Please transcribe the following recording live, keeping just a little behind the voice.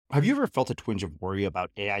Have you ever felt a twinge of worry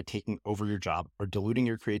about AI taking over your job or diluting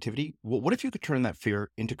your creativity? Well, what if you could turn that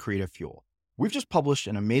fear into creative fuel? We've just published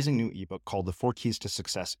an amazing new ebook called The 4 Keys to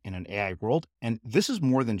Success in an AI World, and this is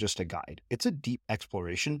more than just a guide. It's a deep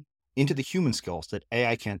exploration into the human skills that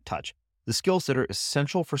AI can't touch, the skills that are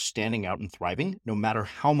essential for standing out and thriving, no matter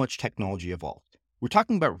how much technology evolves. We're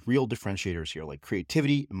talking about real differentiators here, like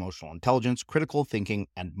creativity, emotional intelligence, critical thinking,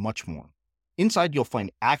 and much more. Inside, you'll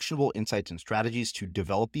find actionable insights and strategies to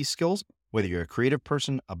develop these skills, whether you're a creative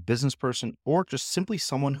person, a business person, or just simply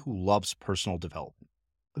someone who loves personal development.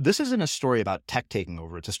 This isn't a story about tech taking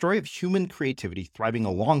over. It's a story of human creativity thriving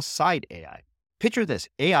alongside AI. Picture this,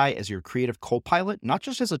 AI as your creative co-pilot, not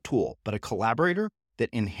just as a tool, but a collaborator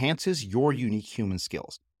that enhances your unique human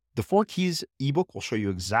skills. The 4 Keys ebook will show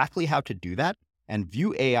you exactly how to do that and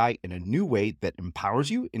view AI in a new way that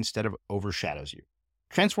empowers you instead of overshadows you.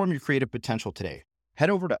 Transform your creative potential today. Head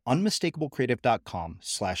over to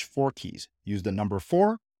unmistakablecreative.com/4keys. Use the number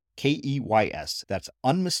 4, KEYS. That's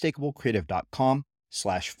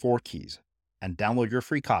unmistakablecreative.com/4keys and download your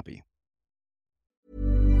free copy.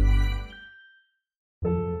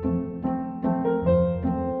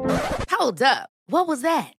 Hold up. What was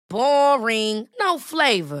that? Boring. No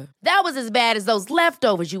flavor. That was as bad as those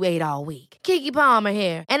leftovers you ate all week. Keke Palmer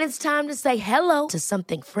here, and it's time to say hello to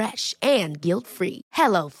something fresh and guilt-free.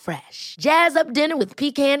 Hello Fresh. Jazz up dinner with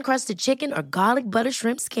pecan-crusted chicken or garlic butter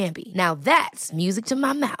shrimp scampi. Now that's music to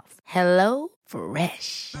my mouth. Hello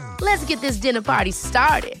Fresh. Let's get this dinner party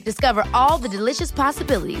started. Discover all the delicious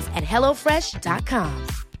possibilities at hellofresh.com.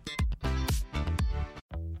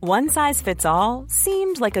 One size fits all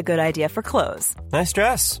seemed like a good idea for clothes. Nice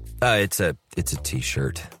dress. It's a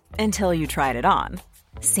t-shirt. Until you tried it on.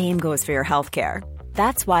 Same goes for your healthcare.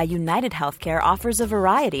 That's why United Healthcare offers a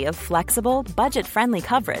variety of flexible, budget-friendly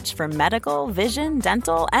coverage for medical, vision,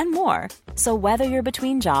 dental, and more. So whether you're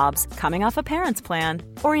between jobs, coming off a parent's plan,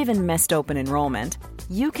 or even missed open enrollment,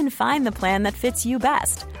 you can find the plan that fits you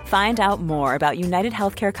best. Find out more about United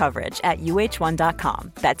Healthcare coverage at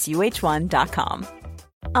uh1.com. That's uh1.com.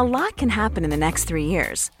 A lot can happen in the next 3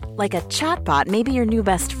 years. Like a chatbot may be your new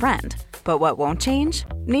best friend. But what won't change?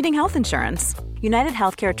 Needing health insurance. United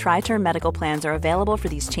Healthcare Tri-Term Medical Plans are available for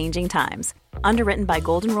these changing times. Underwritten by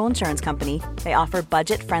Golden Rule Insurance Company, they offer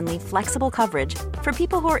budget-friendly, flexible coverage for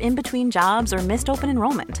people who are in between jobs or missed open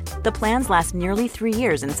enrollment. The plans last nearly 3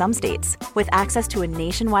 years in some states, with access to a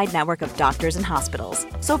nationwide network of doctors and hospitals.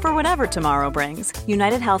 So for whatever tomorrow brings,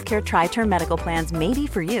 United Healthcare Tri-Term Medical Plans may be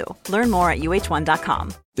for you. Learn more at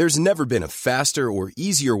uh1.com. There's never been a faster or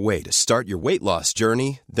easier way to start your weight loss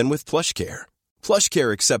journey than with PlushCare.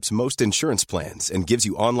 PlushCare accepts most insurance plans and gives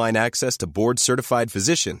you online access to board-certified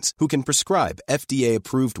physicians who can prescribe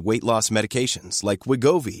FDA-approved weight loss medications like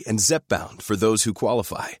Wegovy and Zepbound for those who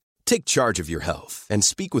qualify. Take charge of your health and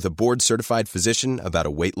speak with a board-certified physician about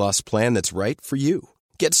a weight loss plan that's right for you.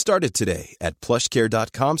 Get started today at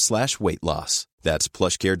plushcare.com/weight loss. That's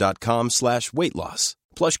plushcare.com/weight loss.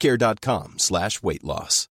 plushcare.com/weight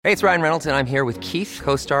loss. Hey, it's Ryan Reynolds, and I'm here with Keith,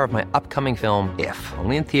 co-star of my upcoming film, If,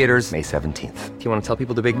 only in theaters May 17th. Do you want to tell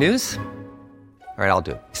people the big news? All right, I'll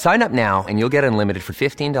do it. Sign up now and you'll get unlimited for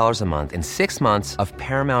 $15 a month and 6 months of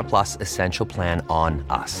Paramount Plus Essential Plan on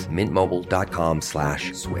us.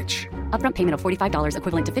 MintMobile.com/switch. Upfront payment of $45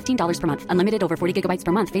 equivalent to $15 per month. Unlimited over 40 gigabytes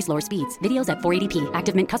per month. Face lower speeds. Videos at 480p.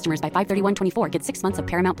 Active Mint customers by 531.24 get 6 months of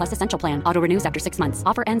Paramount Plus Essential Plan. Auto renews after 6 months.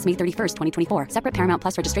 Offer ends May 31st, 2024. Separate Paramount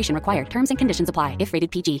Plus registration required. Terms and conditions apply if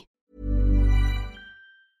rated PG.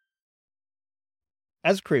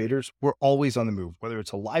 As creators, we're always on the move. Whether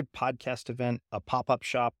it's a live podcast event, a pop-up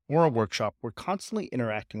shop, or a workshop, we're constantly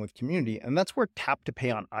interacting with community, and that's where Tap to Pay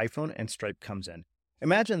on iPhone and Stripe comes in.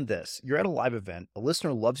 Imagine this. You're at a live event, a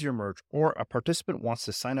listener loves your merch, or a participant wants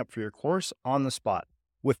to sign up for your course on the spot.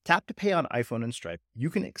 With Tap to Pay on iPhone and Stripe, you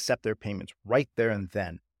can accept their payments right there and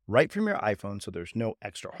then, right from your iPhone, so there's no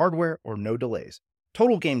extra hardware or no delays.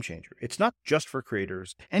 Total game changer. It's not just for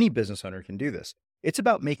creators. Any business owner can do this. It's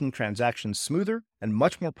about making transactions smoother and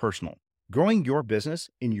much more personal, growing your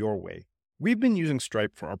business in your way. We've been using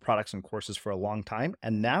Stripe for our products and courses for a long time,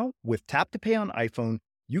 and now with Tap to Pay on iPhone,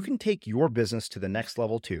 you can take your business to the next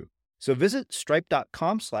level too. So visit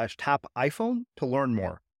stripe.com/tapiphone to learn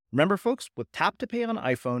more. Remember, folks, with Tap to Pay on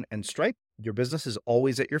iPhone and Stripe, your business is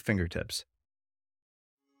always at your fingertips.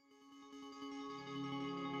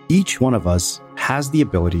 Each one of us has the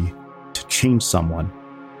ability to change someone,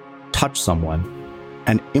 touch someone,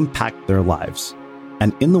 and impact their lives.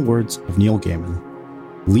 And in the words of Neil Gaiman,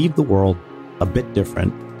 leave the world a bit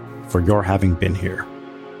different for your having been here.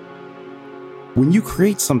 When you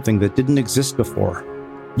create something that didn't exist before,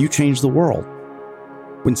 you change the world.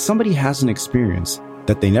 When somebody has an experience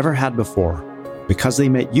that they never had before. Because they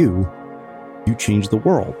met you, you changed the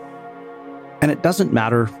world. And it doesn't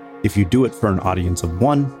matter if you do it for an audience of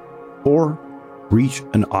one or reach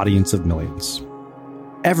an audience of millions.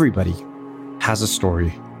 Everybody has a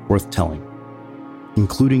story worth telling,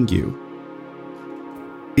 including you.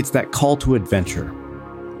 It's that call to adventure,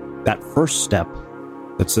 that first step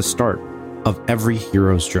that's the start of every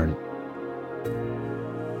hero's journey.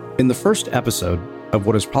 In the first episode of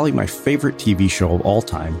what is probably my favorite TV show of all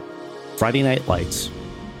time, Friday Night Lights,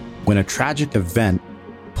 when a tragic event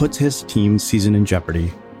puts his team's season in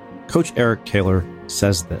jeopardy, Coach Eric Taylor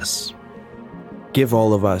says this: "Give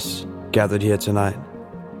all of us gathered here tonight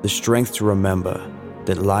the strength to remember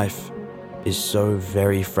that life is so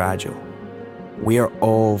very fragile. We are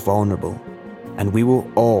all vulnerable, and we will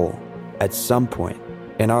all, at some point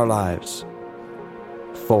in our lives,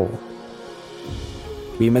 fall.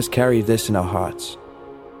 We must carry this in our hearts,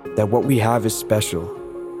 that what we have is special,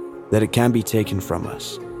 that it can be taken from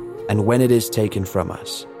us, and when it is taken from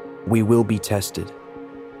us, we will be tested.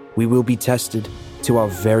 We will be tested to our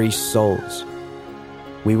very souls.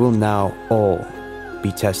 We will now all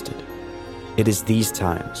be tested. It is these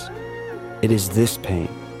times, it is this pain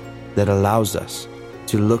that allows us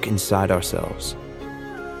to look inside ourselves."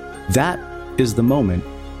 That is the moment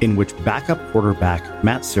in which backup quarterback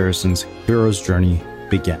Matt Saracen's hero's journey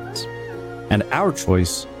begins. And our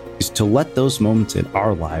choice is to let those moments in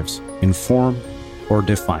our lives inform or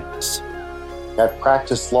define us. I've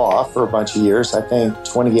practiced law for a bunch of years, I think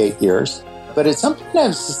 28 years. But at some point I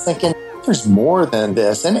was just thinking, there's more than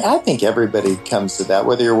this. And I think everybody comes to that,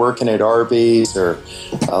 whether you're working at Arby's or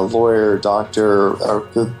a lawyer, doctor, or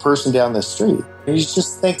the person down the street. You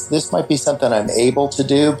just think this might be something I'm able to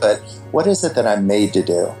do, but what is it that I'm made to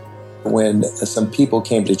do? When some people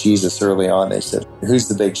came to Jesus early on, they said, "Who's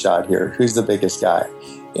the big shot here? Who's the biggest guy?"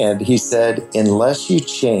 And he said, "Unless you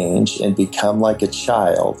change and become like a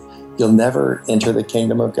child, you'll never enter the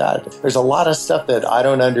kingdom of God." There's a lot of stuff that I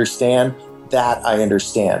don't understand. That I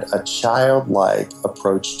understand, a childlike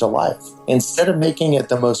approach to life. Instead of making it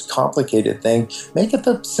the most complicated thing, make it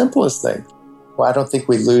the simplest thing. Well, I don't think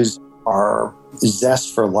we lose our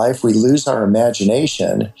zest for life. We lose our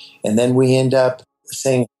imagination, and then we end up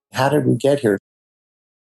saying, how did we get here?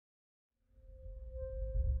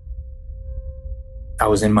 I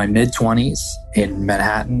was in my mid-20s in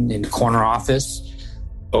Manhattan in the corner office,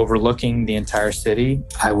 overlooking the entire city.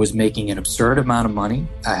 I was making an absurd amount of money.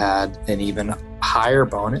 I had an even higher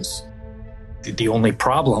bonus. The only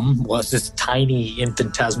problem was this tiny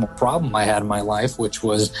infinitesimal problem I had in my life, which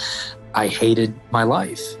was I hated my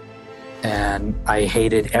life. And I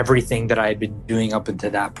hated everything that I had been doing up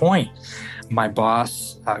until that point. My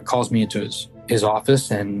boss calls me into his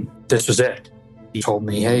office, and this was it. He told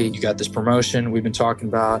me, "Hey, you got this promotion we've been talking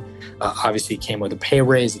about." Obviously, it came with a pay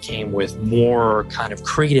raise. It came with more kind of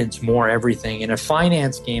credence, more everything. In a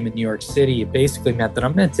finance game in New York City, it basically meant that I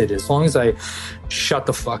meant it. As long as I shut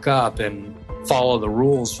the fuck up and follow the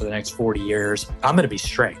rules for the next 40 years, I'm going to be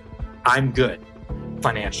straight. I'm good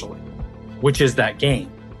financially, which is that game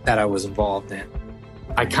that I was involved in.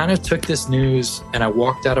 I kind of took this news and I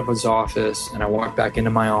walked out of his office and I walked back into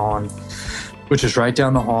my own, which is right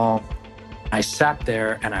down the hall. I sat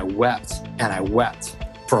there and I wept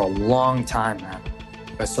for a long time, man.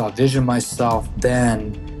 I saw a vision of myself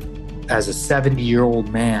then as a 70-year-old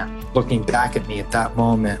man looking back at me at that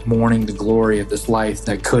moment, mourning the glory of this life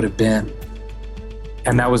that could have been.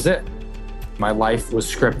 And that was it. My life was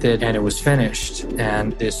scripted and it was finished.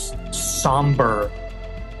 And this somber,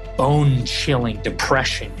 bone-chilling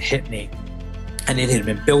depression hit me. And it had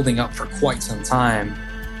been building up for quite some time.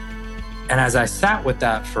 And as I sat with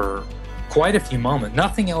that for quite a few moments,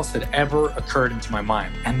 nothing else had ever occurred into my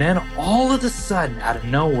mind. And then all of a sudden, out of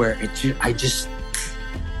nowhere, I just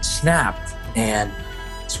snapped. And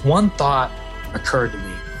this one thought occurred to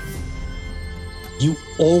me. You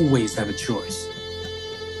always have a choice.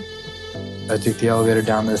 I took the elevator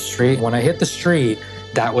down the street. When I hit the street,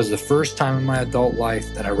 that was the first time in my adult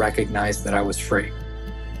life that I recognized that I was free.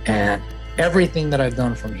 And everything that I've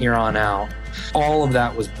done from here on out, all of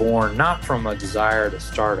that was born not from a desire to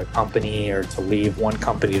start a company or to leave one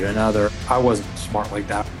company to another. I wasn't smart like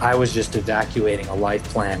that. I was just evacuating a life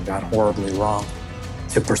plan gone horribly wrong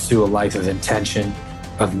to pursue a life of intention,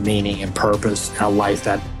 of meaning and purpose, and a life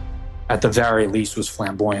that, at the very least, was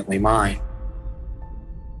flamboyantly mine.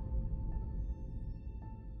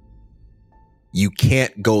 You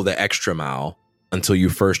can't go the extra mile until you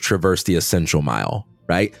first traverse the essential mile,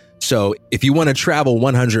 right? So if you want to travel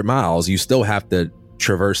 100 miles, you still have to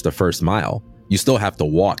traverse the first mile. You still have to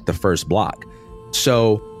walk the first block.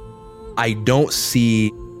 So I don't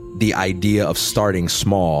see the idea of starting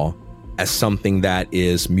small as something that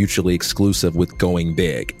is mutually exclusive with going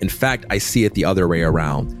big. In fact, I see it the other way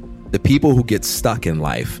around. The people who get stuck in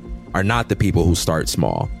life are not the people who start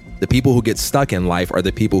small. The people who get stuck in life are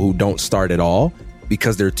the people who don't start at all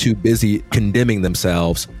because they're too busy condemning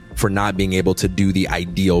themselves for not being able to do the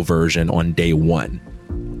ideal version on day one.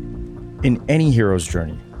 In any hero's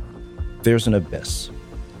journey, there's an abyss,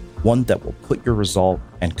 one that will put your resolve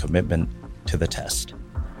and commitment to the test.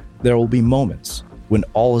 There will be moments when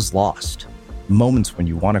all is lost, moments when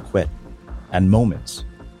you want to quit, and moments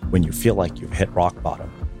when you feel like you've hit rock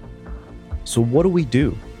bottom. So what do we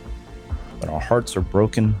do when our hearts are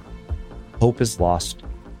broken, hope is lost,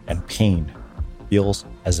 and pain feels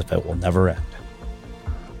as if it will never end?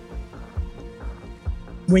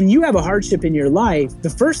 When you have a hardship in your life, the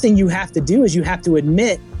first thing you have to do is you have to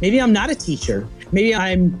admit, maybe I'm not a teacher. Maybe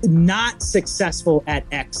I'm not successful at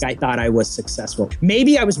X. I thought I was successful.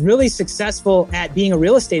 Maybe I was really successful at being a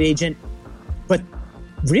real estate agent, but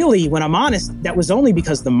really, when I'm honest, that was only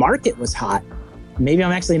because the market was hot. Maybe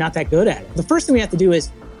I'm actually not that good at it. The first thing we have to do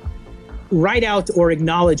is write out or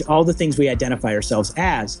acknowledge all the things we identify ourselves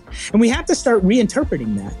as. And we have to start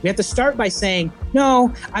reinterpreting that. We have to start by saying,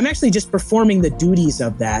 no, I'm actually just performing the duties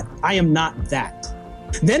of that. I am not that.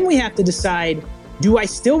 Then we have to decide, do I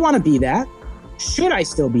still want to be that? Should I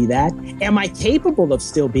still be that? Am I capable of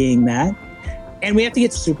still being that? And we have to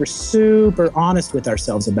get super, super honest with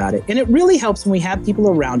ourselves about it. And it really helps when we have people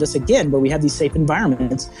around us, again, where we have these safe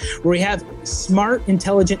environments, where we have smart,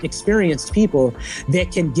 intelligent, experienced people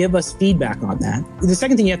that can give us feedback on that. The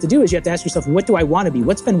second thing you have to do is you have to ask yourself, what do I want to be?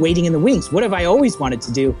 What's been waiting in the wings? What have I always wanted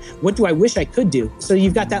to do? What do I wish I could do? So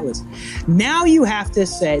you've got that list. Now you have to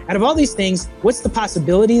say, out of all these things, what's the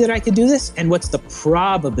possibility that I could do this? And what's the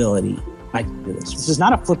probability I can do this? This is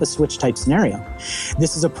not a flip a switch type scenario.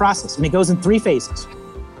 This is a process, and it goes in 3 phases.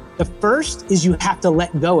 The first is you have to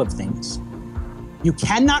let go of things. You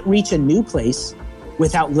cannot reach a new place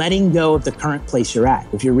without letting go of the current place you're at.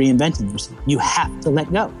 If you're reinventing yourself, you have to let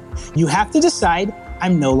go. You have to decide,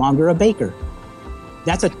 I'm no longer a baker.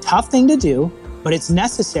 That's a tough thing to do, but it's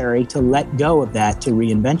necessary to let go of that to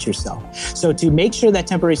reinvent yourself. So to make sure that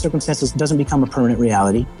temporary circumstances doesn't become a permanent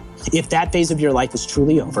reality, if that phase of your life is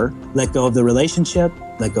truly over, let go of the relationship,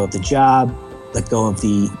 let go of the job, let go of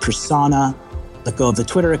the persona, let go of the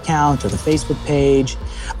Twitter account or the Facebook page,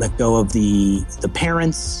 let go of the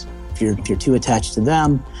parents, if you're too attached to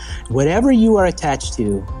them. Whatever you are attached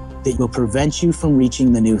to that will prevent you from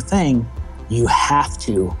reaching the new thing, you have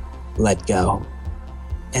to let go.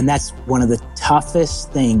 And that's one of the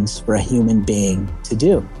toughest things for a human being to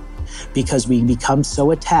do, because we become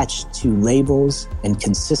so attached to labels and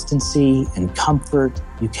consistency and comfort.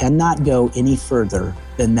 You cannot go any further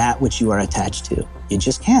than that which you are attached to. You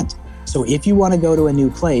just can't. So if you want to go to a new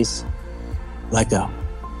place, let go.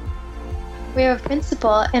 We have a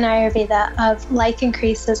principle in Ayurveda of like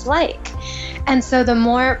increases like. And so the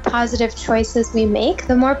more positive choices we make,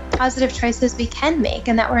 the more positive choices we can make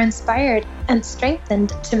and that we're inspired and strengthened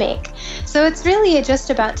to make. So it's really just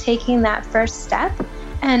about taking that first step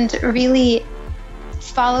and really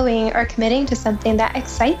following or committing to something that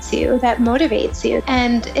excites you, that motivates you.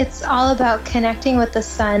 And it's all about connecting with the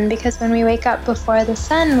sun, because when we wake up before the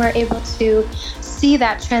sun, we're able to see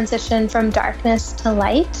that transition from darkness to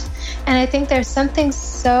light. And I think there's something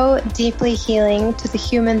so deeply healing to the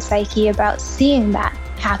human psyche about seeing that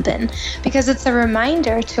happen, because it's a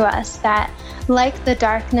reminder to us that like the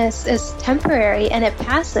darkness is temporary and it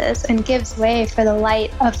passes and gives way for the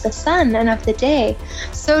light of the sun and of the day,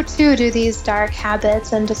 so too do these dark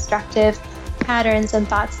habits and destructive patterns and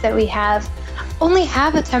thoughts that we have only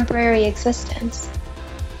have a temporary existence.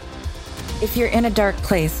 If you're in a dark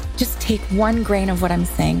place, just take 1 grain of what I'm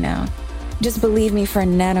saying now. Just believe me for a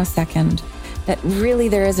nanosecond that really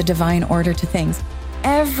there is a divine order to things.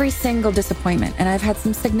 Every single disappointment, and I've had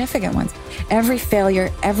some significant ones, every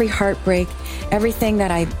failure, every heartbreak, everything that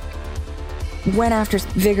I went after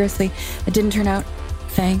vigorously that didn't turn out,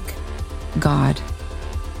 thank God.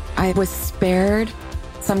 I was spared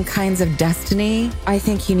some kinds of destiny. I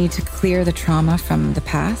think you need to clear the trauma from the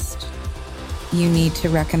past. You need to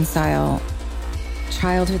reconcile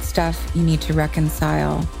childhood stuff. You need to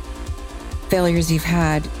reconcile failures you've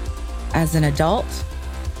had as an adult.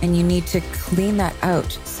 And you need to clean that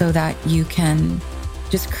out so that you can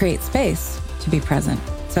just create space to be present.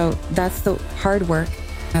 So that's the hard work.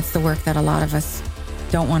 That's the work that a lot of us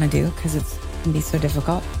don't want to do because it can be so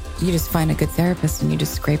difficult. You just find a good therapist and you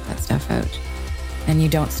just scrape that stuff out. And you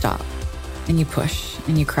don't stop. And you push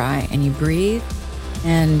and you cry and you breathe.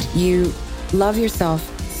 And you love yourself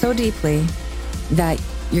so deeply that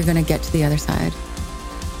you're going to get to the other side.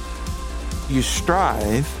 you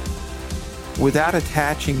strive without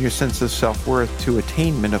attaching your sense of self-worth to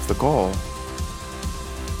attainment of the goal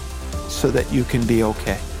so that you can be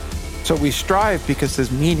okay. So we strive because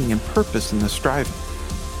there's meaning and purpose in the striving.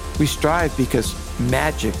 We strive because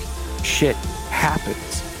magic shit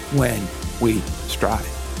happens when we strive.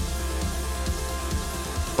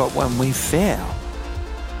 But when we fail,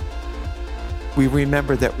 we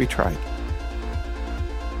remember that we tried.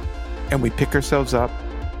 And we pick ourselves up,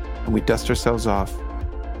 and we dust ourselves off,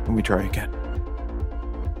 and we try again.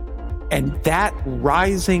 And that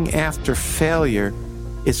rising after failure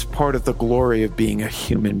is part of the glory of being a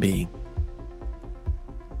human being.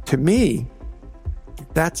 To me,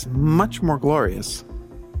 that's much more glorious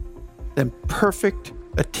than perfect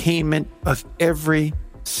attainment of every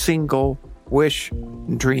single wish,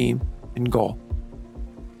 dream, and goal.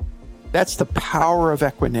 That's the power of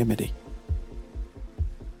equanimity.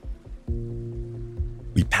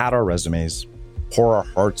 We pad our resumes, pour our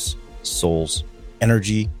hearts, souls,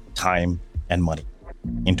 energy, time, and money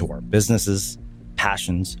into our businesses,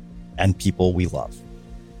 passions, and people we love.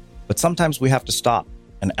 But sometimes we have to stop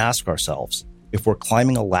and ask ourselves if we're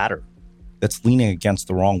climbing a ladder that's leaning against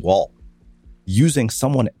the wrong wall, using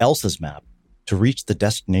someone else's map to reach the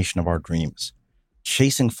destination of our dreams,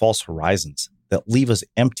 chasing false horizons that leave us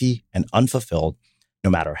empty and unfulfilled, no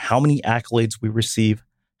matter how many accolades we receive,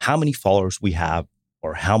 how many followers we have,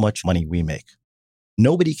 or how much money we make.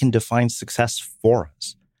 Nobody can define success for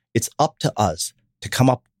us. It's up to us to come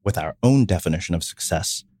up with our own definition of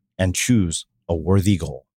success and choose a worthy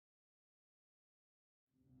goal.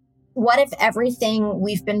 What if everything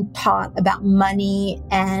we've been taught about money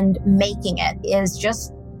and making it is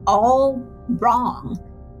just all wrong?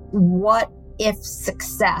 What if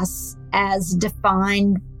success, as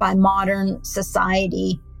defined by modern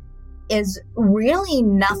society, is really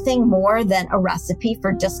nothing more than a recipe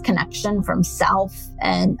for disconnection from self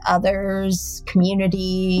and others,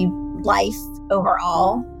 community, life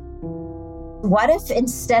overall? What if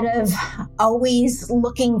instead of always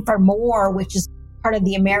looking for more, which is part of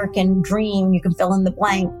the American dream, you can fill in the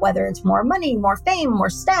blank, whether it's more money, more fame, more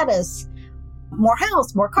status, more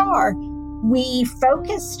house, more car, we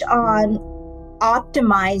focused on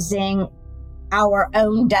optimizing our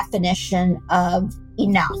own definition of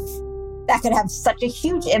enough. That could have such a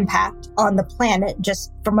huge impact on the planet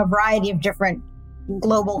just from a variety of different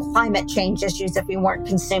global climate change issues if we weren't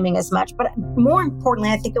consuming as much. But more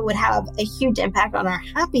importantly, I think it would have a huge impact on our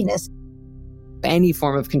happiness. Any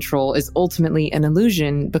form of control is ultimately an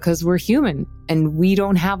illusion because we're human and we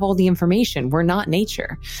don't have all the information. We're not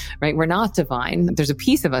nature, right? We're not divine. There's a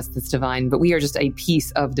piece of us that's divine, but we are just a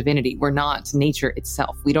piece of divinity. We're not nature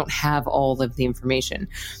itself. We don't have all of the information.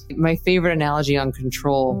 My favorite analogy on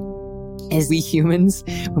control is we humans,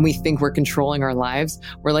 when we think we're controlling our lives,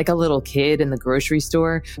 we're like a little kid in the grocery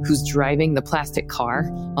store who's driving the plastic car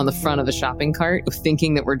on the front of the shopping cart,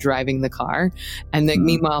 thinking that we're driving the car. And then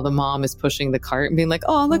meanwhile, the mom is pushing the cart and being like,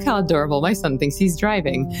 oh, look how adorable. My son thinks he's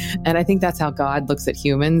driving. And I think that's how God looks at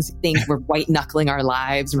humans. Think we're white knuckling our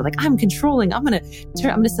lives. And we're like, I'm controlling. I'm going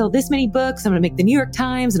to sell this many books. I'm going to make the New York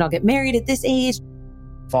Times and I'll get married at this age.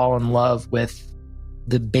 Fall in love with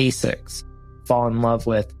the basics. Fall in love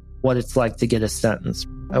with what it's like to get a sentence.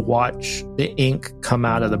 I watch the ink come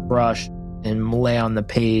out of the brush and lay on the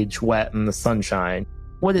page wet in the sunshine.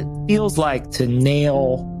 What it feels like to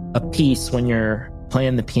nail a piece when you're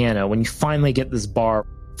playing the piano, when you finally get this bar.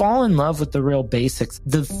 Fall in love with the real basics,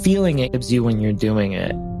 the feeling it gives you when you're doing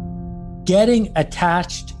it. Getting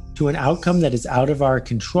attached to an outcome that is out of our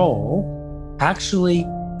control actually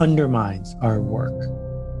undermines our work.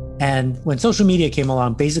 And when social media came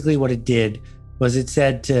along, basically what it did was it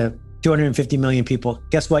said to 250 million people,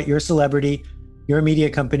 guess what? You're a celebrity, you're a media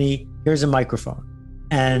company, here's a microphone.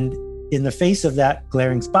 And in the face of that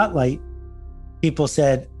glaring spotlight, people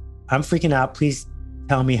said, I'm freaking out, please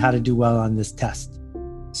tell me how to do well on this test.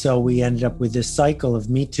 So we ended up with this cycle of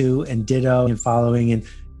Me Too and Ditto and following and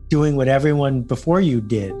doing what everyone before you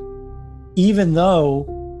did, even though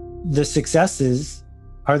the successes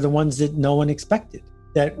are the ones that no one expected.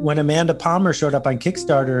 That when Amanda Palmer showed up on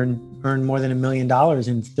Kickstarter and earned more than $1 million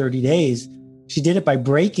in 30 days, she did it by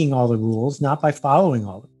breaking all the rules, not by following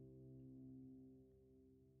all of them.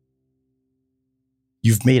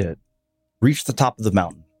 You've made it, reached the top of the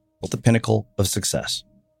mountain, at the pinnacle of success.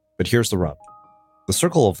 But here's the rub. The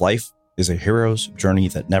circle of life is a hero's journey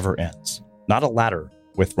that never ends, not a ladder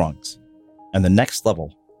with rungs. And the next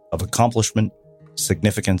level of accomplishment,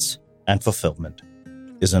 significance, and fulfillment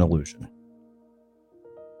is an illusion.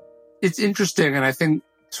 It's interesting, and I think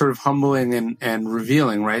sort of humbling and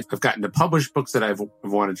revealing, right? I've gotten to publish books that I've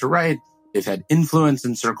wanted to write. They've had influence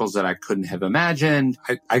in circles that I couldn't have imagined.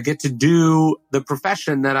 I get to do the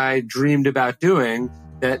profession that I dreamed about doing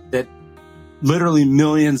that literally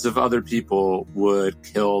millions of other people would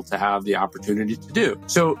kill to have the opportunity to do.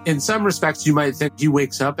 So in some respects, you might think he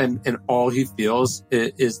wakes up and all he feels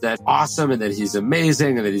is that awesome and that he's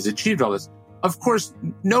amazing and that he's achieved all this. Of course,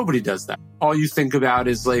 nobody does that. All you think about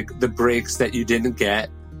is like the breaks that you didn't get,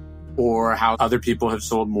 or how other people have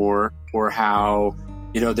sold more, or how,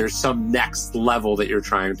 there's some next level that you're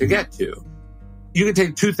trying to get to. You can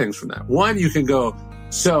take two things from that. One, you can go,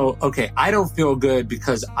 so, okay, I don't feel good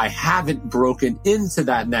because I haven't broken into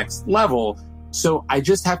that next level. So I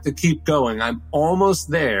just have to keep going. I'm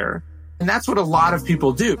almost there. And that's what a lot of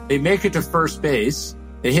people do. They make it to first base,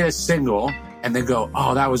 they hit a single, and they go,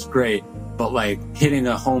 oh, that was great. But like hitting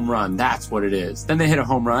a home run, that's what it is. Then they hit a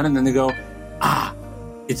home run and then they go,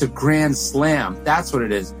 it's a grand slam. That's what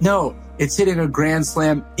it is. No, it's hitting a grand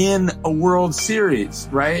slam in a World Series,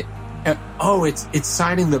 right? And, it's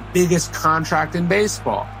signing the biggest contract in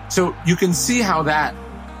baseball. So you can see how that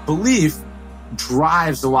belief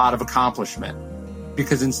drives a lot of accomplishment,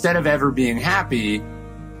 because instead of ever being happy,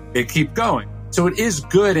 they keep going. So it is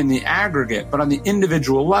good in the aggregate, but on the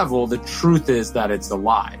individual level, the truth is that it's a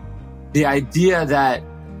lie. The idea that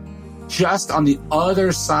just on the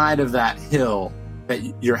other side of that hill, that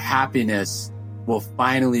your happiness will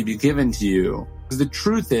finally be given to you. Because the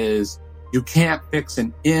truth is, you can't fix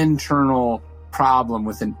an internal problem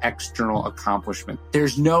with an external accomplishment.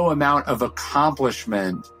 There's no amount of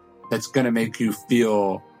accomplishment that's going to make you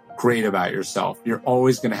feel great about yourself. You're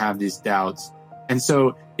always going to have these doubts. And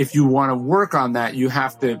so if you want to work on that, you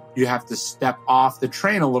have to step off the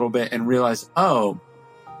train a little bit and realize,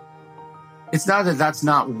 it's not that that's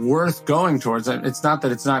not worth going towards. It's not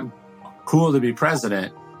that it's not cool to be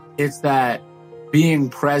president. It's that being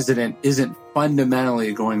president isn't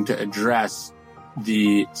fundamentally going to address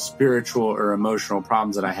the spiritual or emotional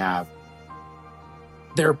problems that I have.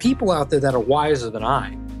 There are people out there that are wiser than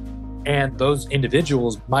I, and those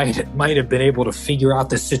individuals might have been able to figure out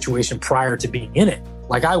this situation prior to being in it,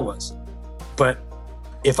 like I was. But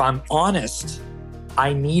if I'm honest,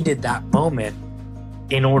 I needed that moment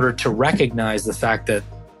in order to recognize the fact that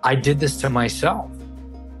I did this to myself.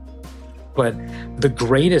 But the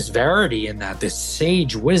greatest verity in that, this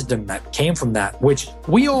sage wisdom that came from that, which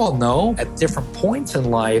we all know at different points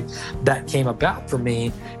in life that came about for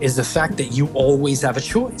me, is the fact that you always have a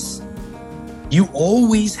choice. You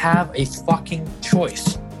always have a fucking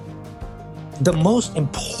choice. The most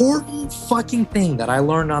important fucking thing that I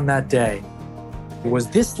learned on that day was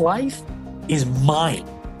this life is mine,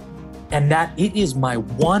 and that it is my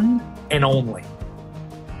one and only.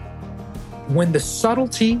 When the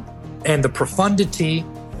subtlety and the profundity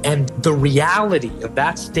and the reality of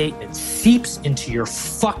that statement seeps into your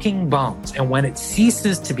fucking bones, and when it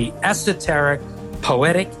ceases to be esoteric,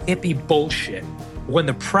 poetic, hippie bullshit, when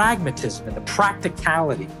the pragmatism and the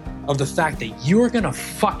practicality of the fact that you're gonna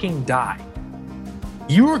fucking die,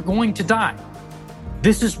 you're going to die.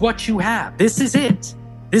 This is what you have. This is it.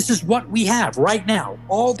 This is what we have right now.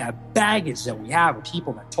 All that baggage that we have of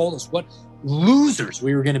people that told us what losers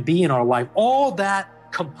we were gonna be in our life, all that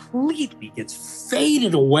completely gets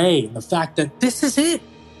faded away in the fact that this is it.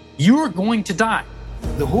 You're going to die.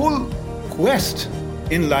 The whole quest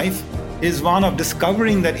in life is one of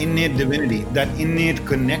discovering that innate divinity, that innate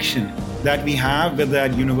connection that we have with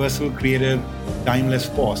that universal, creative, timeless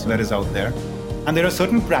force that is out there. And there are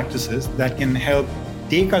certain practices that can help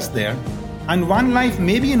take us there. And one life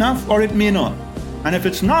may be enough or it may not. And if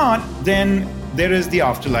it's not, then there is the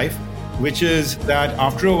afterlife, which is that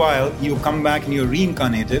after a while, you come back and you're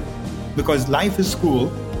reincarnated, because life is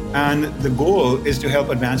school, and the goal is to help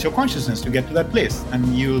advance your consciousness to get to that place.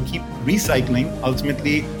 And you'll keep recycling,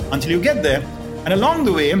 ultimately, until you get there. And along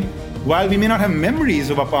the way, while we may not have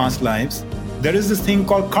memories of our past lives, there is this thing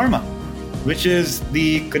called karma, which is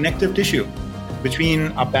the connective tissue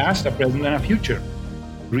between our past, our present, and our future.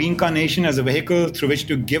 Reincarnation as a vehicle through which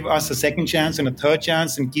to give us a second chance and a third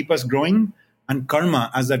chance and keep us growing, and karma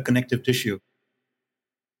as that connective tissue.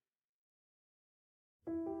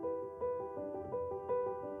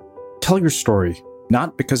 Tell your story,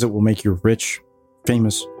 not because it will make you rich,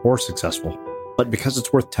 famous, or successful, but because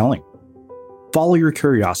it's worth telling. Follow your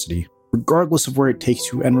curiosity, regardless of where it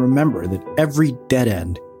takes you, and remember that every dead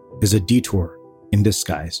end is a detour in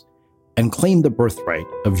disguise, and claim the birthright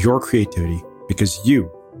of your creativity, because you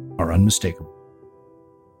are unmistakable.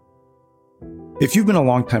 If you've been a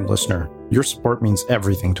longtime listener, your support means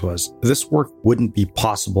everything to us. This work wouldn't be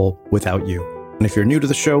possible without you. And if you're new to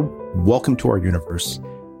the show, welcome to our universe.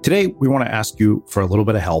 Today, we want to ask you for a little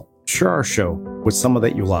bit of help Share our show with someone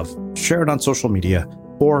that you love, share it on social media,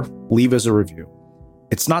 or leave us a review.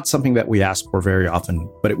 It's not something that we ask for very often,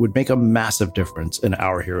 but it would make a massive difference in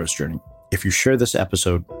our hero's journey if you share this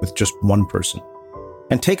episode with just one person.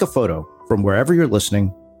 And take a photo from wherever you're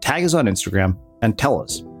listening, tag us on Instagram, and tell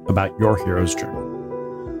us about your hero's journey.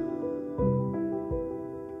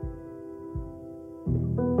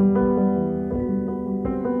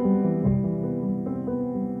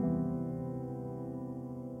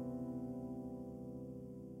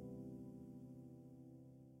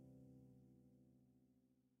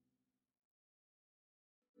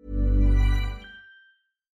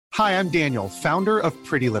 Hi, I'm Daniel, founder of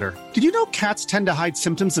Pretty Litter. Did you know cats tend to hide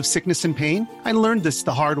symptoms of sickness and pain? I learned this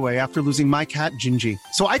the hard way after losing my cat, Gingy.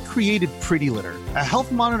 So I created Pretty Litter, a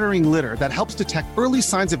health monitoring litter that helps detect early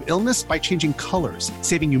signs of illness by changing colors,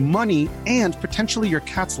 saving you money and potentially your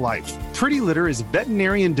cat's life. Pretty Litter is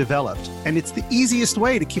veterinarian developed, and it's the easiest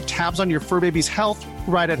way to keep tabs on your fur baby's health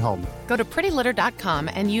right at home. Go to prettylitter.com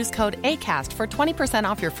and use code ACAST for 20%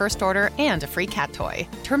 off your first order and a free cat toy.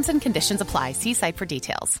 Terms and conditions apply. See site for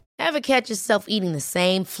details. Ever catch yourself eating the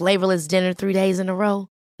same flavorless dinner 3 days in a row?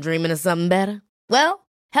 Dreaming of something better? Well,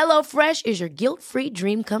 HelloFresh is your guilt-free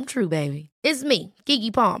dream come true, baby. It's me,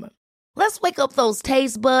 Keke Palmer. Let's wake up those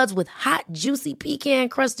taste buds with hot, juicy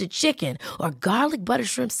pecan-crusted chicken or garlic butter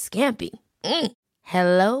shrimp scampi.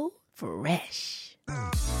 HelloFresh.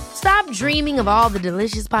 Stop dreaming of all the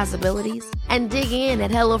delicious possibilities and dig in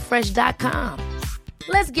at HelloFresh.com.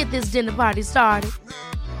 Let's get this dinner party started.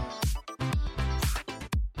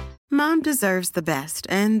 Mom deserves the best,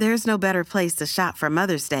 and there's no better place to shop for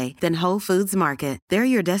Mother's Day than Whole Foods Market. They're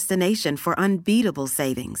your destination for unbeatable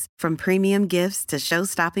savings, from premium gifts to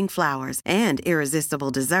show-stopping flowers and irresistible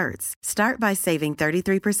desserts. Start by saving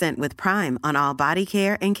 33% with Prime on all body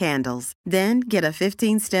care and candles. Then get a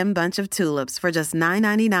 15-stem bunch of tulips for just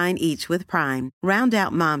 $9.99 each with Prime. Round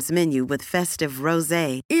out Mom's menu with festive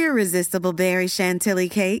rosé, irresistible berry chantilly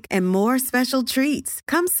cake, and more special treats.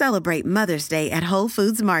 Come celebrate Mother's Day at Whole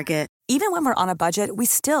Foods Market. Even when we're on a budget, we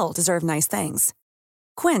still deserve nice things.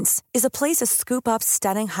 Quince is a place to scoop up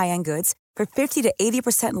stunning high-end goods for 50 to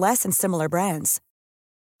 80% less than similar brands.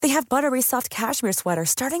 They have buttery soft cashmere sweaters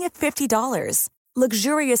starting at $50,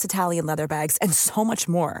 luxurious Italian leather bags, and so much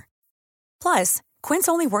more. Plus, Quince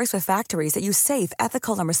only works with factories that use safe,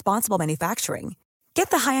 ethical, and responsible manufacturing. Get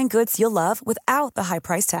the high-end goods you'll love without the high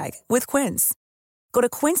price tag with Quince. Go to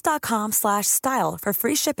quince.com/style for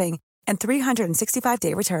free shipping and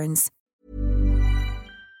 365-day returns.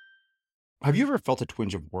 Have you ever felt a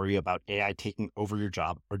twinge of worry about AI taking over your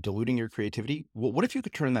job or diluting your creativity? Well, what if you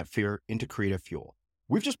could turn that fear into creative fuel?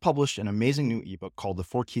 We've just published an amazing new ebook called The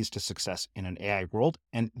 4 Keys to Success in an AI World,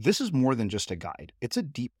 and this is more than just a guide. It's a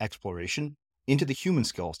deep exploration into the human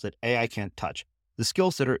skills that AI can't touch, the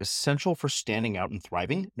skills that are essential for standing out and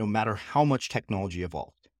thriving, no matter how much technology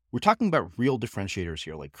evolves. We're talking about real differentiators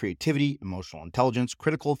here, like creativity, emotional intelligence,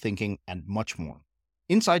 critical thinking, and much more.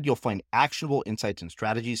 Inside, you'll find actionable insights and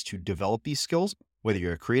strategies to develop these skills, whether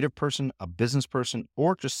you're a creative person, a business person,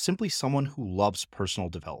 or just simply someone who loves personal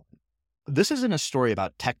development. This isn't a story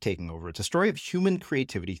about tech taking over. It's a story of human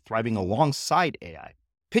creativity thriving alongside AI.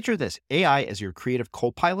 Picture this, AI as your creative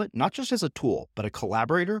co-pilot, not just as a tool, but a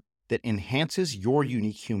collaborator that enhances your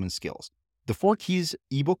unique human skills. The 4 Keys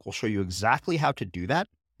ebook will show you exactly how to do that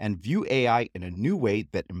and view AI in a new way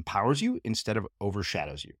that empowers you instead of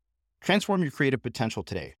overshadows you. Transform your creative potential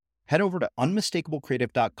today. Head over to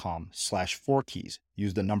unmistakablecreative.com/4keys.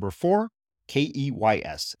 Use the number 4,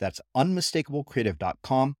 KEYS. That's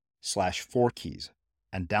unmistakablecreative.com/4keys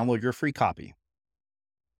and download your free copy.